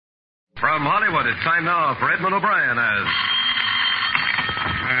From Hollywood, it's time now for Edmund O'Brien as...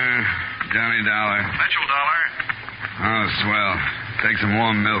 Johnny Dollar. Mitchell Dollar. Oh, swell. Take some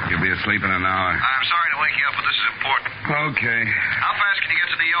warm milk. You'll be asleep in an hour. I'm sorry to wake you up, but this is important. Okay. How fast can you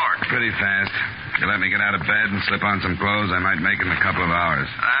get to New York? Pretty fast. You let me get out of bed and slip on some clothes, I might make it in a couple of hours.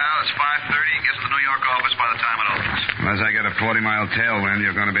 Well, it's 5:30. You get to the New York office by the time it opens. Unless I get a 40-mile tailwind,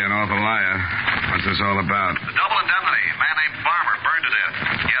 you're going to be an awful liar. What's this all about? The double indemnity. A man named Farmer burned to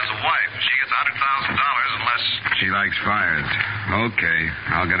death. He has a wife. She gets $100,000 unless... She likes fires. Okay.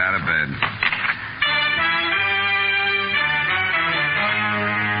 I'll get out of bed.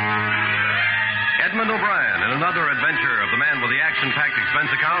 Edmund O'Brien in another adventure of the man with the action-packed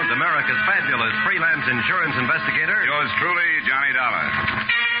expense account, America's fabulous freelance insurance investigator. Yours truly, Johnny Dollar.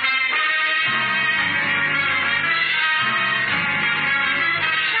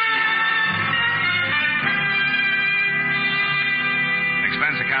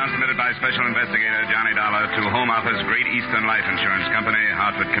 Expense account submitted by Special Investigator Johnny Dollar to Home Office, Great Eastern Life Insurance Company,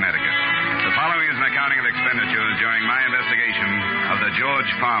 Hartford, Connecticut. The following is an accounting of expenditures during my investigation of the George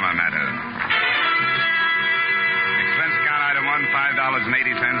Farmer matter. Expense account item 1,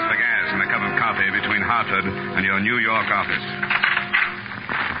 $5.80 for gas and a cup of coffee between Hartford and your New York office.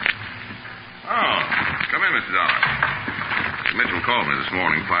 Oh, come in, Mr. Dollar. Mitchell called me this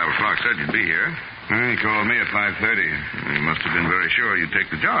morning, 5 o'clock, said you'd be here. He called me at 5:30. He must have been very sure you'd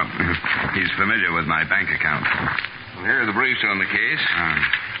take the job. He's familiar with my bank account. Well, here are the briefs on the case.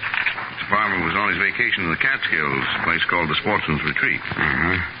 Mr. Farmer was on his vacation in the Catskills, a place called the Sportsman's Retreat.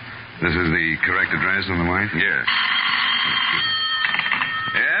 Uh-huh. This is the correct address on the wife? Yes.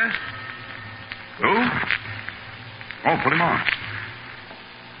 Yes? Who? Oh, put him on.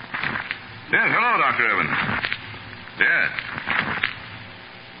 Yes, hello, Dr. Evans. Yes.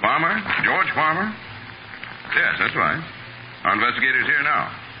 Farmer? George Farmer? Yes, that's right. Our investigator's here now.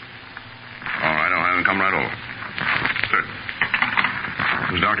 All right, I'll have him come right over. Certainly.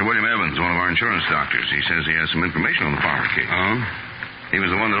 This is Dr. William Evans, one of our insurance doctors. He says he has some information on the Farmer case. Oh? He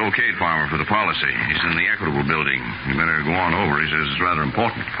was the one that okayed Farmer for the policy. He's in the Equitable building. You better go on over. He says it's rather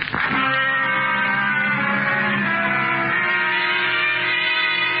important.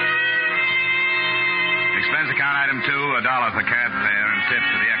 Expense account item 2, $1 for cab fare and tip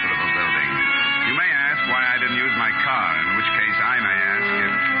to the Equitable building. You may ask why I didn't use my car, in which case I may ask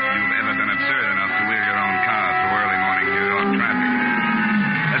if you've ever been absurd enough to wheel your own car through early morning New York traffic.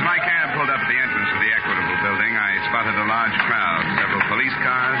 As my cab pulled up at the entrance of the Equitable building, I spotted a large crowd, several police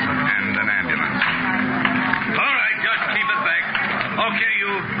cars, and an ambulance. All right, just keep it back. Okay, you.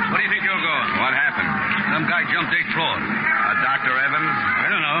 Where do you think you're going? What happened? Some guy jumped 8th floor. Dr. Evans? I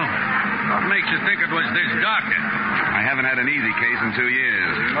don't know. What makes you think it was this doctor? I haven't had an easy case in 2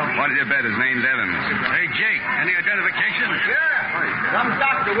 years. What did you bet? His name's Evans. Hey, Jake, any identification? Yeah. Some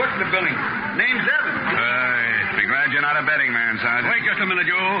doctor works in the building. Name's Evans. Be glad you're not a betting man, Sergeant. Wait just a minute,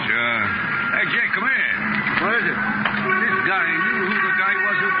 Joe. Sure. Hey, Jake, come here. What is it? This guy knew who the guy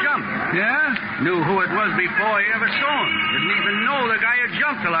was who jumped. Yeah? Knew who it was before he ever saw him. Didn't even know the guy had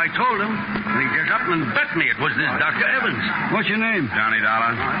jumped till I told him. And he just up and bet me it was this Dr. Evans. What's your name? Johnny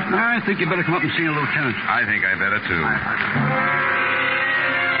Dollar. I think you better come up and see a lieutenant. I think I better, too.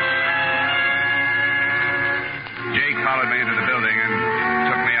 Jake followed me into the building and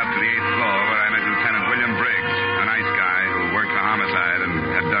took me up to the 8th floor where I met Lieutenant William Briggs, a nice guy who worked for homicide and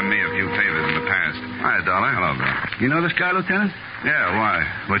had done me a few favors in the past. Hi, Dollar. Hello, Bill. You know this guy, Lieutenant? Yeah, why?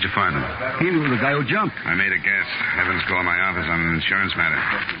 Where'd you find him? He knew the guy who jumped. I made a guess. Evans called my office on an insurance matter.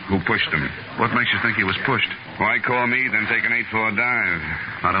 Who pushed him? What makes you think he was pushed? Why call me, then take an 8th floor dive?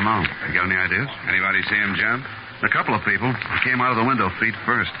 I don't know. You got any ideas? Anybody see him jump? A couple of people. He came out of the window feet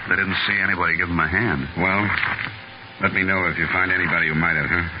first. They didn't see anybody give him a hand. Well, let me know if you find anybody who might have,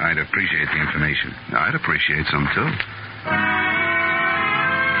 huh? I'd appreciate the information. I'd appreciate some, too.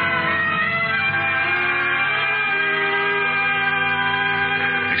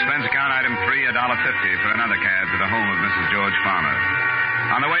 Expense account item 3, $1.50 for another cab to the home of Mrs. George Farmer.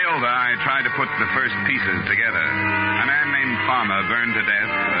 On the way over, I tried to put the first pieces together. A man named Farmer burned to death.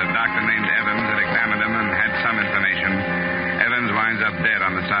 A doctor named Evans had examined him and had some information. Evans winds up dead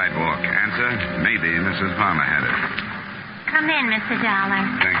on the sidewalk. Answer, maybe Mrs. Farmer had it. Come in, Mr. Dollar.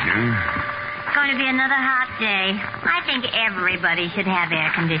 Thank you. It's going to be another hot day. I think everybody should have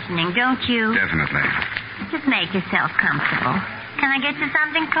air conditioning, don't you? Definitely. Just make yourself comfortable. Can I get you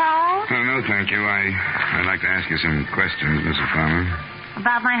something cold? Oh, no, thank you. I'd like to ask you some questions, Mrs. Farmer.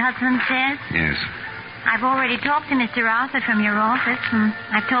 About my husband's death? Yes. I've already talked to Mr. Arthur from your office, and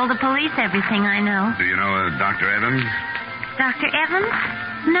I've told the police everything I know. Do you know Dr. Evans? Dr. Evans?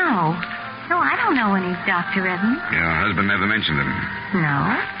 No. No, I don't know any Dr. Evans. Your husband never mentioned him.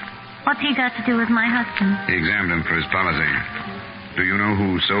 No. What's he got to do with my husband? He examined him for his policy. Do you know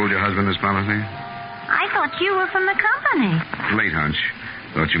who sold your husband this policy? I thought you were from the company. Late hunch.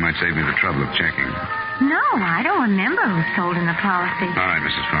 Thought you might save me the trouble of checking. No, I don't remember who sold in the policy. All right,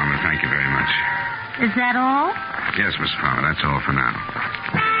 Mrs. Farmer. Thank you very much. Is that all? Yes, Mrs. Farmer. That's all for now.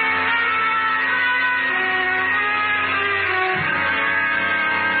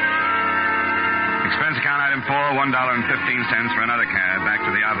 Expense account item 4, $1.15 for another cab back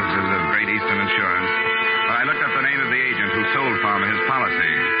to the offices of Great Eastern Insurance. But I looked up the name of the agent who sold Farmer his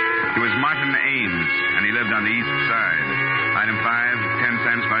policy. He was Martin Ames, and he lived on the east side. Item 5, 10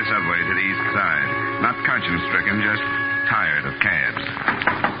 cents by subway to the east side. Not conscience-stricken, just tired of cabs.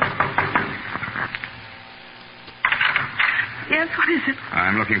 Yes, what is it?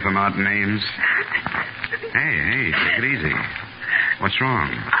 I'm looking for Martin Ames. Hey, take it easy. What's wrong?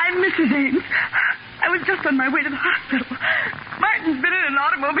 I'm Mrs. Ames. I was just on my way to the hospital. Martin's been in an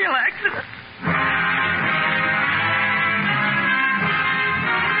automobile accident.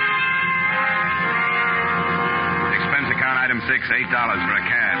 Expense account item 6, $8 for a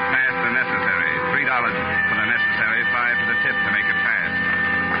cab. Fast and necessary. $3 for the necessary, $5 for the tip to make it fast.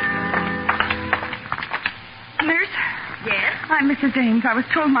 Nurse? Yes? I'm Mrs. Ames. I was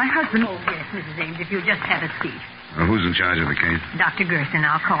told my husband... Oh, yes, Mrs. Ames, if you'll just have a seat. Who's in charge of the case? Dr. Gerson,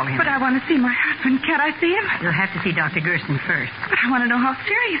 I'll call him. But I want to see my husband. Can't I see him? You'll have to see Dr. Gerson first. But I want to know how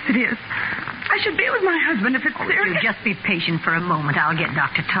serious it is. I should be with my husband if it's serious. You just be patient for a moment. I'll get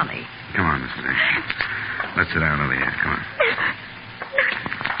Dr. Tully. Come on, Mrs. Ames. Let's sit down over here. Come on.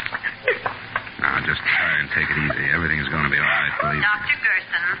 Now, just try and take it easy. Everything's going to be all right, believe me. Dr.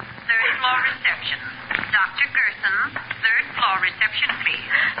 Gerson, third floor reception. Dr. Gerson, third floor reception, please.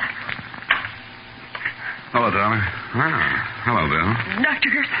 Hello, darling. Hello, Bill. Dr.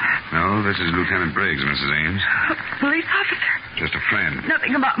 Gerson. No, this is Lieutenant Briggs, Mrs. Ames. Police officer. Just a friend.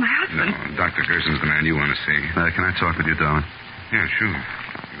 Nothing about my husband. No, Dr. Gerson's the man you want to see. Can I talk with you, darling? Yeah, sure.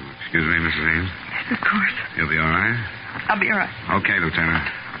 Excuse me, Mrs. Ames. Yes, of course. You'll be all right? I'll be all right. Okay, Lieutenant.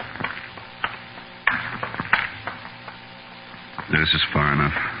 This is far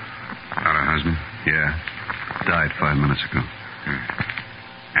enough. About her husband? Yeah. Died 5 minutes ago.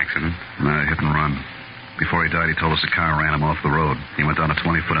 Accident? No, hit and run. Before he died, he told us a car ran him off the road. He went down a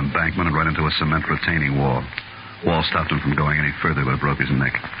 20-foot embankment and right into a cement retaining wall. Wall stopped him from going any further, but it broke his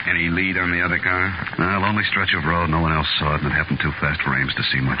neck. Any lead on the other car? No, lonely stretch of road. No one else saw it, and it happened too fast for Ames to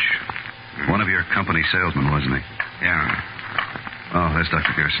see much. One of your company salesmen, wasn't he? Yeah. Oh, there's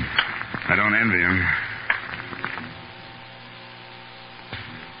Dr. Gerson. I don't envy him.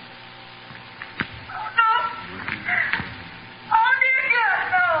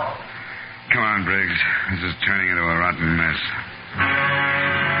 Come on, Briggs. This is turning into a rotten mess.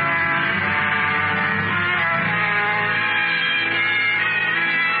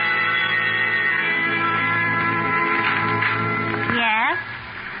 Yes?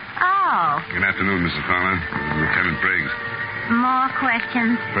 Oh, Good afternoon, Mrs. Farmer. Lieutenant Briggs. more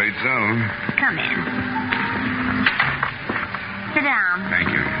questions? Afraid so. Come in. Sit down.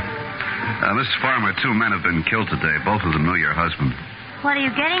 Thank you. Mrs. Farmer, 2 men have been killed today. Both of them knew your husband. What are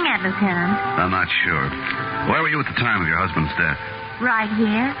you getting at, Lieutenant? I'm not sure. Where were you at the time of your husband's death? Right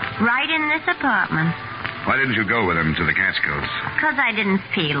here. Right in this apartment. Why didn't you go with him to the Catskills? Because I didn't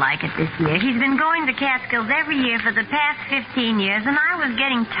feel like it this year. He's been going to Catskills every year for the past 15 years, and I was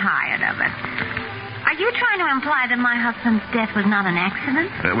getting tired of it. Are you trying to imply that my husband's death was not an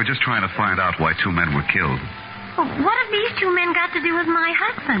accident? We're just trying to find out why 2 men were killed. Well, what have these 2 men got to do with my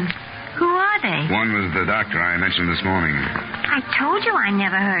husband? Who are they? One was the doctor I mentioned this morning. I told you I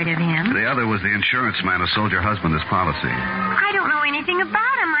never heard of him. The other was the insurance man who sold your husband this policy. I don't know anything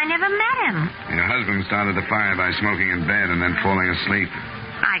about him. I never met him. Your husband started the fire by smoking in bed and then falling asleep.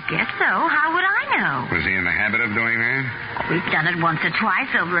 I guess so. How would I know? Was he in the habit of doing that? We've done it once or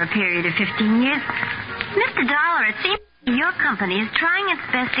twice over a period of 15 years. Mr. Dollar, it seems your company is trying its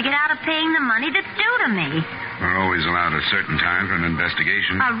best to get out of paying the money that's due to me. We're always allowed a certain time for an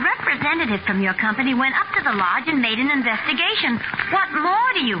investigation. A representative from your company went up to the lodge and made an investigation. What more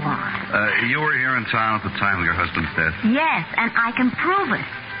do you want? You were here in town at the time of your husband's death? Yes, and I can prove it.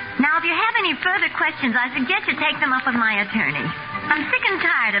 Now, if you have any further questions, I suggest you take them up with my attorney. I'm sick and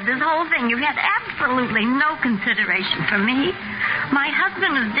tired of this whole thing. You've had absolutely no consideration for me. My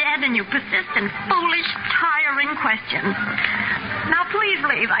husband is dead, and you persist in foolish, tiring questions. Now, please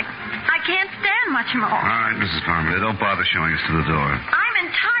leave. I can't stand much more. All right, Mrs. Farmer. Don't bother showing us to the door. I'm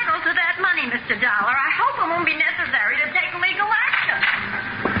entitled to that money, Mr. Dollar. I hope it won't be necessary to take legal action.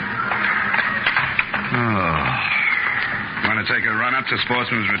 Want to take a run up to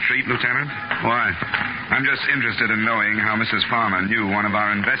Sportsman's Retreat, Lieutenant? Why? I'm just interested in knowing how Mrs. Farmer knew one of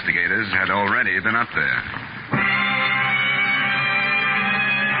our investigators had already been up there.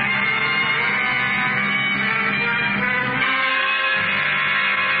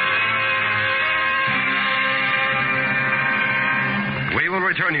 We will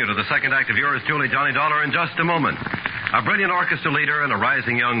return you to the second act of yours truly, Johnny Dollar, in just a moment. A brilliant orchestra leader and a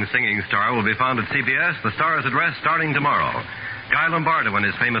rising young singing star will be found at CBS, the Star's Address, starting tomorrow. Guy Lombardo and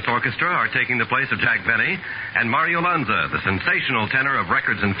his famous orchestra are taking the place of Jack Benny, and Mario Lanza, the sensational tenor of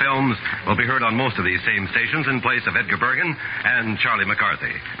records and films, will be heard on most of these same stations in place of Edgar Bergen and Charlie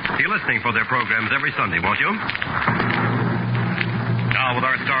McCarthy. Be listening for their programs every Sunday, won't you? Now, with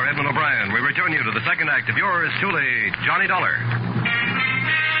our star Edmund O'Brien, we return you to the second act of yours truly, Johnny Dollar.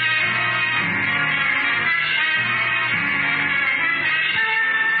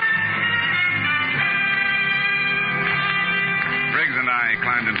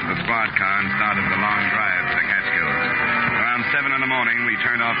 Climbed into the squad car and started the long drive to the Catskills. Around 7 in the morning, we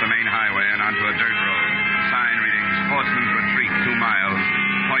turned off the main highway and onto a dirt road. A sign reading Sportsman's Retreat, 2 miles,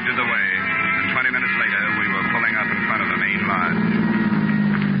 pointed the way, and 20 minutes later, we were pulling up in front of the main lodge.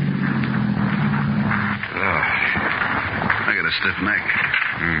 Oh, I got a stiff neck.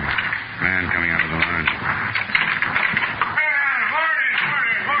 Man coming out of the lodge.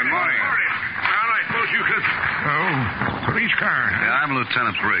 Good morning. Well, I suppose you could... Oh, police car. Yeah, I'm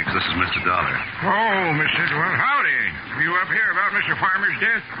Lieutenant Briggs. This is Mr. Dollar. Oh, Mr. Well, howdy. You up here about Mr. Farmer's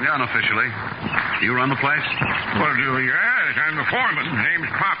death? Yeah, unofficially. You run the place? Well, yes, I'm the foreman.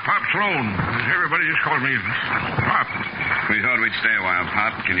 Name's Pop Sloan. Everybody just calls me Pop. We thought we'd stay a while,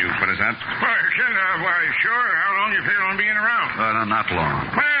 Pop. Can you put us up? Why, sure. How long you figure on being around? Not long.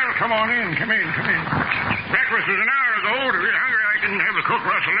 Well, come on in. Come in. Breakfast was an hour ago. If you're hungry, I can have the cook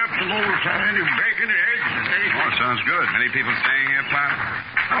rustle up some old sandy bacon and eggs. Oh, sounds good. Any people staying here, Pop?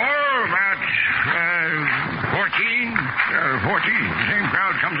 Oh, about 14. 14. The same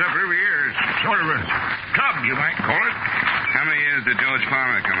crowd comes up every year. It's sort of a tub, you might call it. How many years did George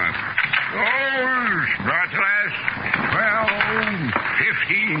Farmer come up? Oh, about the last,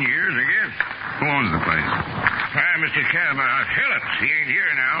 15 years, I guess. Who owns the place? Mr. Phillips. He ain't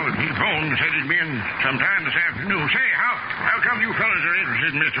here now. He phoned and said he'd be in sometime this afternoon. Say, how come you fellas are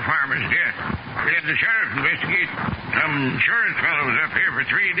interested in Mr. Farmer's death? We had the sheriff investigate. Some insurance fellow was up here for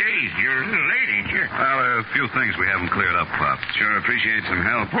 3 days. You're a little late, ain't you? Well, there are a few things we haven't cleared up, Pop. Sure appreciate some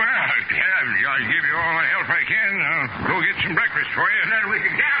help. Well, I'll give you all the help I can. I'll go get some breakfast for you, and then we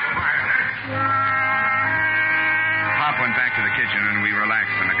can gamble by it. Pop went back to the kitchen, and we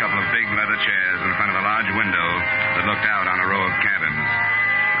relaxed in a couple of big leather chairs in front of a large window that looked out on a row of cabins.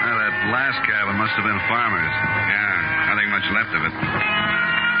 Well, that last cabin must have been Farmer's. Yeah, nothing much left of it.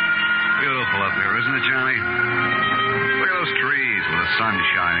 Beautiful up here, isn't it, Johnny? Look at those trees with the sun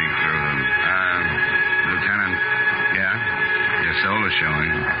shining through them. Lieutenant. Yeah? Your soul is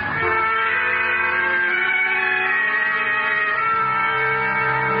showing.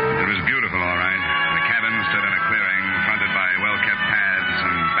 It was beautiful, all right. The cabin stood in a clearing, fronted by well-kept paths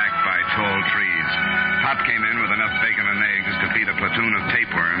and backed by tall trees. Pop came in with enough bacon and eggs to feed a platoon of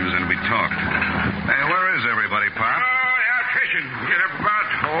tapeworms, and we talked. Hey, where is everybody, Pop? Out fishing. Get up about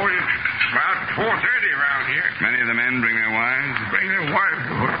 4:30 around here. Many of the men bring their wives? Bring their wives?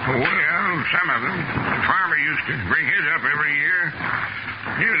 Well, some of them. The farmer used to bring his up every year.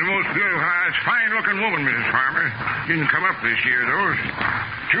 He was the most beautiful, fine-looking woman, Mrs. Farmer. Didn't come up this year, though.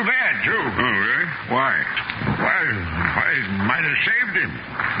 Too bad, too. Oh, really? Why? Why, might have saved him.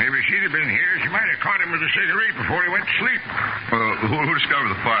 Maybe if she'd have been here, she might have caught him with a cigarette before he went to sleep. Who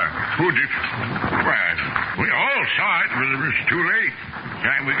discovered the fire? Who did? Well, we all saw it, but it was too late. The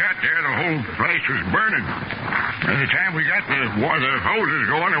time we got there, the whole place was burning. By the time we got the hoses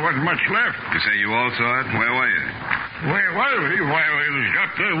going, there wasn't much left. You say you all saw it? Where were you? Where was we? Why, we was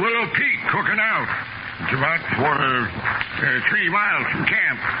up the Willow Peak cooking out. It's about 3 miles from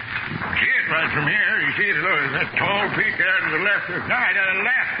camp. See it right from here. You see it, look, that tall peak there to the left. To the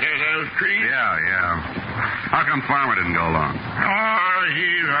left. There's those trees. Yeah. How come Farmer didn't go along? Oh,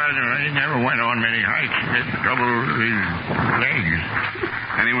 he never went on many hikes. He had trouble with his legs.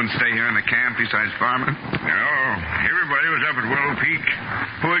 Anyone stay here in the camp besides Farmer? No, everybody was up at Willow Peak.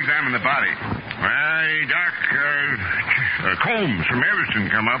 Who examined the body? Doc Combs from Evanston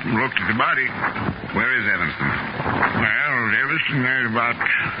come up and looked at the body. Where is Evanston? Well, Evanston, there's about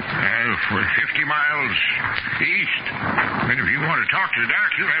 50 miles east. And if you want to talk to the doc,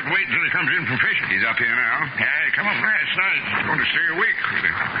 you'll have to wait until he comes in from fishing. He's up here now? Yeah, he come up last night. He's going to stay a week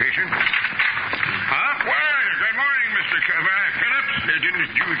fishing. Huh? Well, good morning, Mr. Phillips. Didn't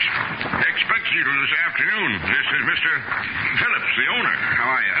you expect you this afternoon? This is Mr. Phillips, the owner. How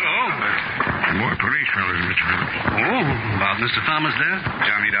are you? Hello. More police fellows Mr. Farmer's there?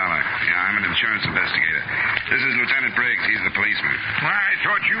 Johnny Dollar. Yeah, I'm an insurance investigator. This is Lieutenant Briggs. He's the policeman. Why, I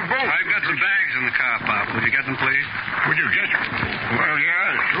thought you both... I've got some bags in the car, Pop. Would you get them, please? Would you get... Well, yeah,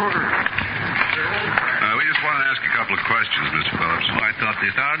 sure. We just want to ask a couple of questions, Mr. Phillips. Well, I thought the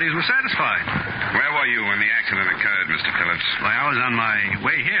authorities were satisfied. Where were you when the accident occurred, Mr. Phillips? Well, I was on my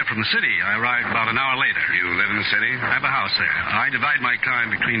way here from the city. I arrived about an hour later. You live in the city? I have a house there. I divide my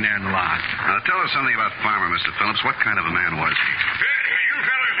time between there and the lot. Now, tell us something about Farmer, Mr. Phillips. What kind of a man was he? You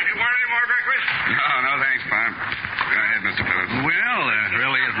fellas, you want any more breakfast? No, thanks, Farm. Go ahead, Mr. Phillips. Well, there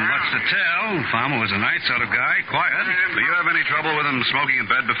really isn't much to tell. Farmer was a nice sort of guy, quiet. Do you have any trouble with him smoking in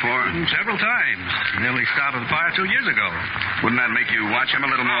bed before? Several times. Nearly started the fire 2 years ago. Wouldn't that make you watch him a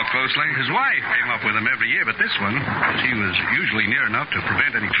little more closely? His wife came up with him every year, but this one, she was usually near enough to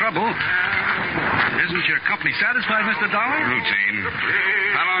prevent any trouble. Isn't your company satisfied, Mr. Dollar? Routine.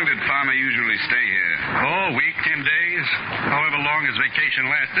 How long did Farmer usually stay here? Oh, a week, 10 days. However long his vacation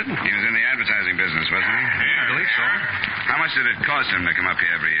lasted. He was in the advertising business, wasn't he? I believe so. How much did it cost him to come up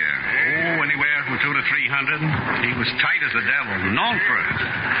here every year? Oh, anywhere from $200 to $300. He was tight as the devil, known for it.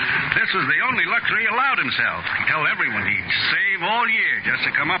 This was the only luxury he allowed himself. He told everyone he'd save all year just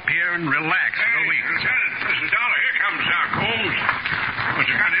to come up here and relax for a week. Lieutenant, Mr. Dollar, here comes Doc Holmes. What's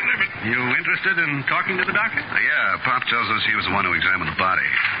the kind of limit? You interested in talking to the doctor? Yeah, Pop tells us he was the one who examined the body.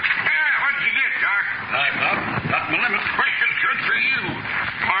 What'd you get, Doc? Hi, Pop. Got my limit. Well, good for you.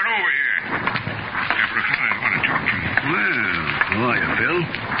 Come on over here. After a fellow, I want to talk to you. Well, how are you, Phil?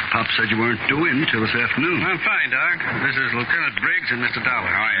 Pop said you weren't due in till this afternoon. I'm fine, Doc. This is Lieutenant Briggs and Mr. Dollar.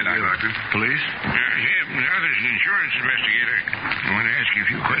 How are you, Doctor? Police? Yeah, the other's an insurance investigator. I want to ask you a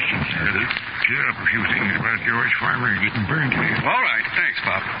few questions. Clear up a few things about George Farmer getting burned to death. All right. Thanks,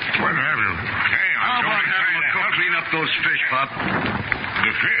 Pop. Well, I will. Hey, How about having a cook clean up those fish, Pop?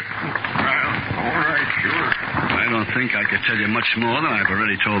 The fish? Well, all right, sure. I don't think I could tell you much more than I've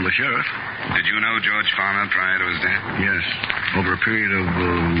already told the sheriff. Did you know George Farmer prior to his death? Yes. Over a period of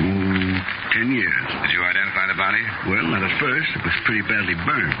 10 years. Did you identify the body? Well, not at first. It was pretty badly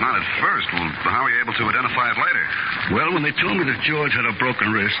burned. Not at first. Well, how were you able to identify it later? Well, when they told me that George had a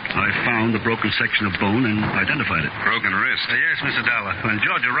broken wrist, I found the broken section of bone and identified it. Broken wrist? Yes, Mr. Dollar. When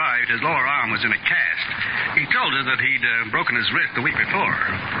George arrived, his lower arm was in a cast. He told us that he'd broken his wrist the week before.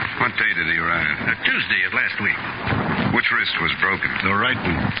 What day did he arrive? Tuesday of last week. Which wrist was broken? The right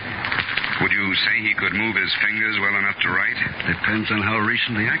one. Would you say he could move his fingers well enough to write? Depends on how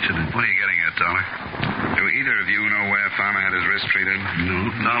recent the accident. What are you getting at, Dollar? Do either of you know where Farmer had his wrist treated? No.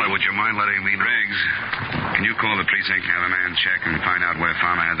 Dollar, would you mind letting me know? Briggs, can you call the precinct and have a man check and find out where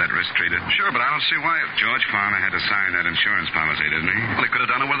Farmer had that wrist treated? Sure, but I don't see why. George Farmer had to sign that insurance policy, didn't he? Well, he could have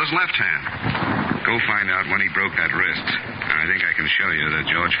done it with his left hand. Go find out when he broke that wrist. And I think I can show you that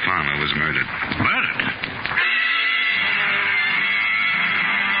George Farmer was murdered. Murdered?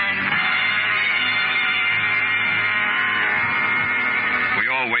 We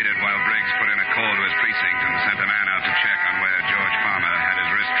all waited while Briggs put in a call to his precinct and sent a man out to check on where George Farmer had his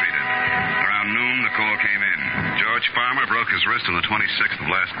wrist treated. Around noon, the call came in. George Farmer broke his wrist on the 26th of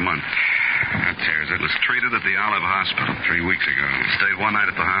last month. That tears it. Was treated at the Olive Hospital 3 weeks ago. Stayed one night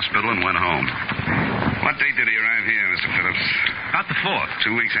at the hospital and went home. What date did he arrive here, Mr. Phillips? About the 4th.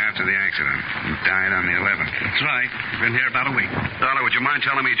 2 weeks after the accident. He died on the 11th. That's right. Been here about a week. Dollar, would you mind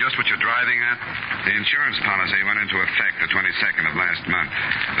telling me just what you're driving at? The insurance policy went into effect the 22nd of last month.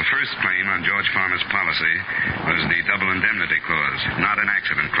 The first claim on George Farmer's policy was the double indemnity clause, not an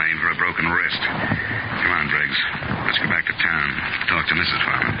accident claim for a broken wrist. Come on, Briggs. Let's go back to town. Talk to Mrs.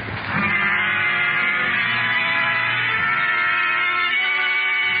 Farmer.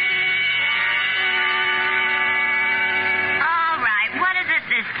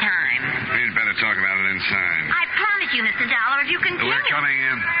 We'd better talk about it inside. I promise you, Mr. Dollar, if you continue... We're coming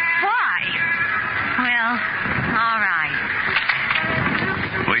in. Why? Well, all right.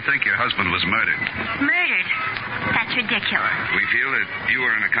 We think your husband was murdered. Murdered? That's ridiculous. We feel that you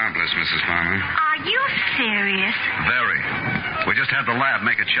were an accomplice, Mrs. Farmer. Are you serious? Very. We just had the lab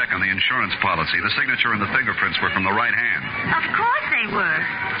make a check on the insurance policy. The signature and the fingerprints were from the right hand. Of course they were.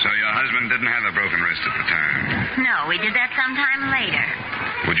 So your husband didn't have a broken wrist at the time? No, we did that sometime later.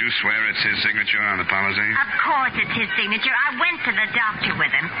 Would you swear it's his signature on the policy? Of course it's his signature. I went to the doctor with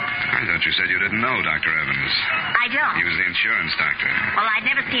him. I thought you said you didn't know Dr. Evans. I don't. He was the insurance doctor. Well, I'd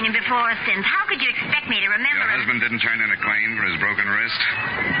never seen him before or since. How could you expect me to remember Your him? husband didn't turn in a claim for his broken wrist?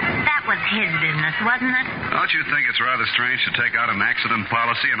 That was his business, wasn't it? Don't you think it's rather strange to take out an accident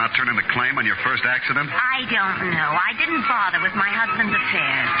policy and not turn in a claim on your first accident? I don't know. I didn't bother with my husband's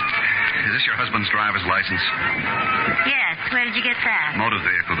affairs. Is this your husband's driver's license? Yes, where did you get that? Motor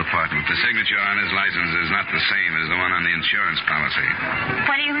vehicle department. The signature on his license is not the same as the one on the insurance policy.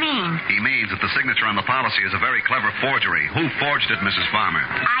 What do you mean? He means that the signature on the policy is a very clever forgery. Who forged it, Mrs. Farmer?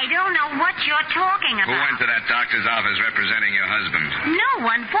 I don't know what you're talking about. Who went to that doctor's office representing your husband? No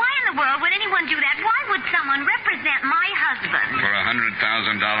one. Why in the world would anyone do that? Why would someone represent my husband? For a $100,000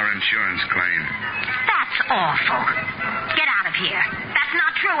 insurance claim. That's awful. Get out of here. That's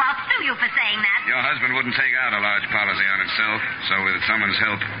not true. I'll sue you for saying that. Your husband wouldn't take out a large policy on himself, so with someone's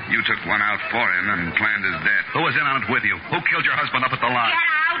help, you took one out for him and planned his death. Who was in on it with you? Who killed your husband up at the lodge?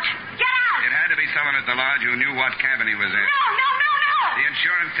 Get out! Get out! It had to be someone at the lodge who knew what cabin he was in. No! The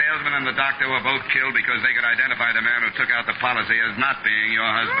insurance salesman and the doctor were both killed because they could identify the man who took out the policy as not being your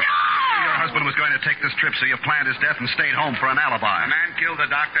husband. No! Your husband was going to take this trip, so you planned his death and stayed home for an alibi. The man killed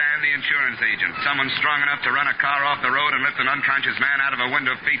the doctor and the insurance agent. Someone strong enough to run a car off the road and lift an unconscious man out of a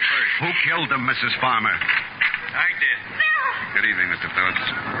window feet first. Who killed him, Mrs. Farmer? I did. Good evening, Mr. Phillips.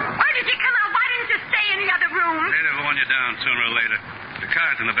 Why did you come out? Why didn't you stay in the other room? They'd have worn you down sooner or later. The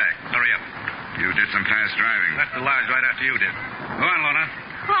car's in the back. Hurry up. You did some fast driving. Left the lodge right after you did. Go on, Lorna.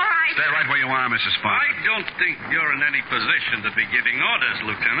 All right. Stay right where you are, Mrs. Farmer. I don't think you're in any position to be giving orders,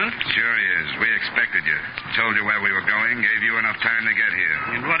 Lieutenant. Sure he is. We expected you. Told you where we were going, gave you enough time to get here.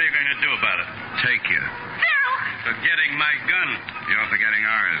 And what are you going to do about it? Take you. Phil! Forgetting my gun. You're forgetting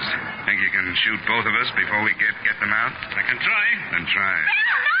ours. Think you can shoot both of us before we get them out? I can try. Then try.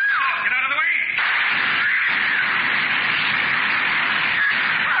 Phil, no! Get out of the way!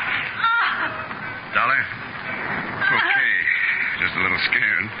 Dollar? Okay. Just a little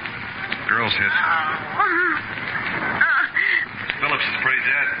scared. Girl's hit. Phillips is pretty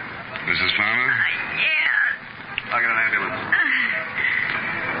dead. Mrs. Farmer? Yeah. I'll get an ambulance.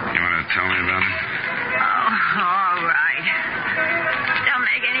 You want to tell me about it? Oh, all right. Don't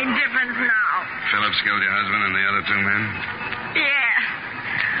make any difference now. Phillips killed your husband and the other two men?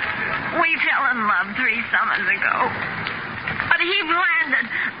 Yeah. We fell in love 3 summers ago. But he planned it.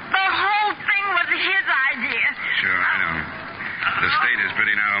 The whole thing was his idea. Sure, I know. The state is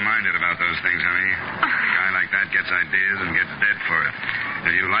pretty narrow-minded about those things, honey. A guy like that gets ideas and gets dead for it.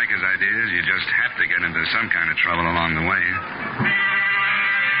 If you like his ideas, you just have to get into some kind of trouble along the way.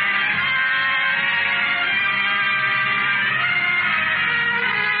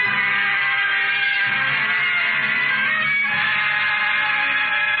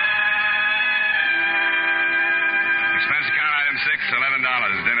 Expense account item 6, $11.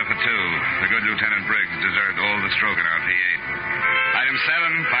 Dinner for 2. The good Lieutenant Briggs deserved all the stroking out he ate. Item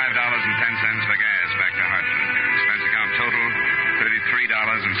 7, $5.10 for gas back to Hartford. Expense account total,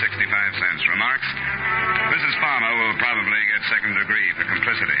 $33.65. Remarks? Mrs. Farmer will probably get second degree for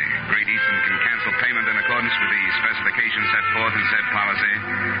complicity. Great Eastern can cancel payment in accordance with the specifications set forth in said policy.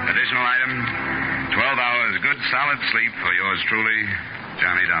 Additional item, 12 hours good solid sleep for yours truly,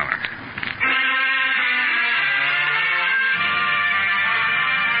 Johnny Dollar.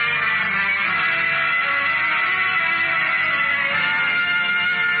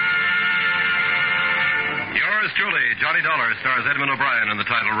 Yours truly, Johnny Dollar, stars Edmund O'Brien in the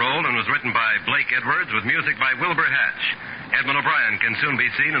title role and was written by Blake Edwards with music by Wilbur Hatch. Edmund O'Brien can soon be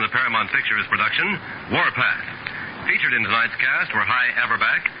seen in the Paramount Pictures production, Warpath. Featured in tonight's cast were Hy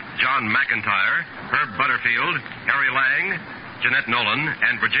Averback, John McIntyre, Herb Butterfield, Harry Lang, Jeanette Nolan,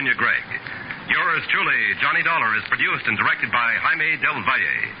 and Virginia Gregg. Yours truly, Johnny Dollar, is produced and directed by Jaime Del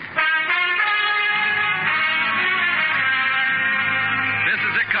Valle. This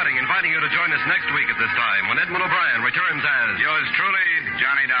is Dick Cutting inviting you to join us next week at this time when Edmund O'Brien returns as Yours truly,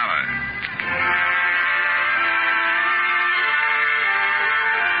 Johnny Dollar.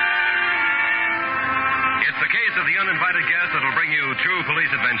 It's the case of the uninvited guest that will bring you true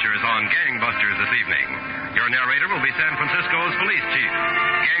police adventures on Gangbusters this evening. Your narrator will be San Francisco's police chief.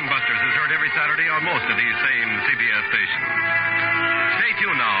 Gangbusters is heard every Saturday on most of these same CBS stations. Stay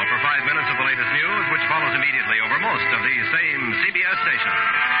tuned now for 5 minutes of the latest news, which follows immediately over most of these same CBS stations.